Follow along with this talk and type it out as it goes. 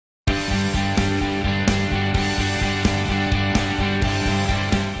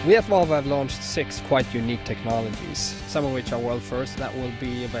We at Volvo have launched 6 quite unique technologies, some of which are world first that will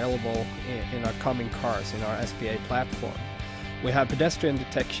be available in our coming cars in our SPA platform. We have pedestrian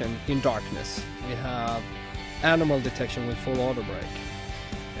detection in darkness. We have animal detection with full auto brake.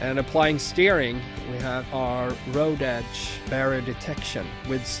 And applying steering, we have our road edge barrier detection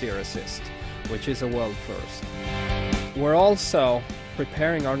with steer assist, which is a world first. We're also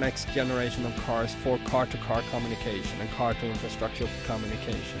preparing our next generation of cars for car-to-car communication and car-to-infrastructure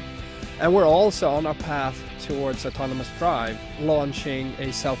communication. And we're also on our path towards autonomous drive, launching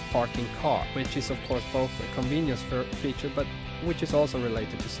a self-parking car, which is of course both a convenience feature, but which is also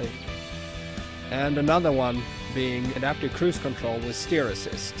related to safety. And another one being adaptive cruise control with steer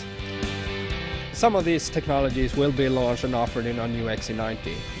assist. Some of these technologies will be launched and offered in our new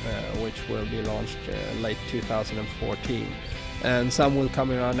XC90, which will be launched late 2014. And some will come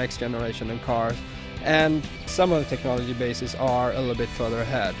in our next generation in cars. And some of the technology bases are a little bit further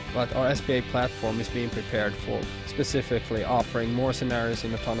ahead, but our SPA platform is being prepared for specifically offering more scenarios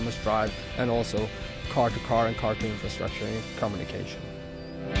in autonomous drive and also car-to-car and car-to-infrastructure communication.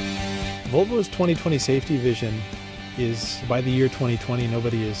 Volvo's 2020 safety vision is by the year 2020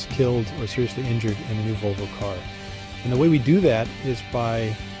 nobody is killed or seriously injured in a new Volvo car. And the way we do that is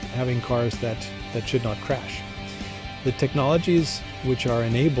by having cars that should not crash. The technologies which are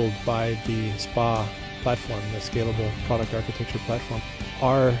enabled by the SPA platform, the Scalable Product Architecture platform,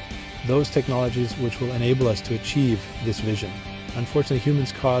 are those technologies which will enable us to achieve this vision. Unfortunately,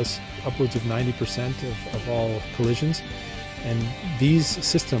 humans cause upwards of 90% of all collisions, and these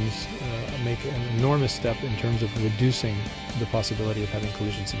systems make an enormous step in terms of reducing the possibility of having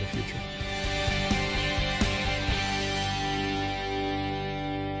collisions in the future.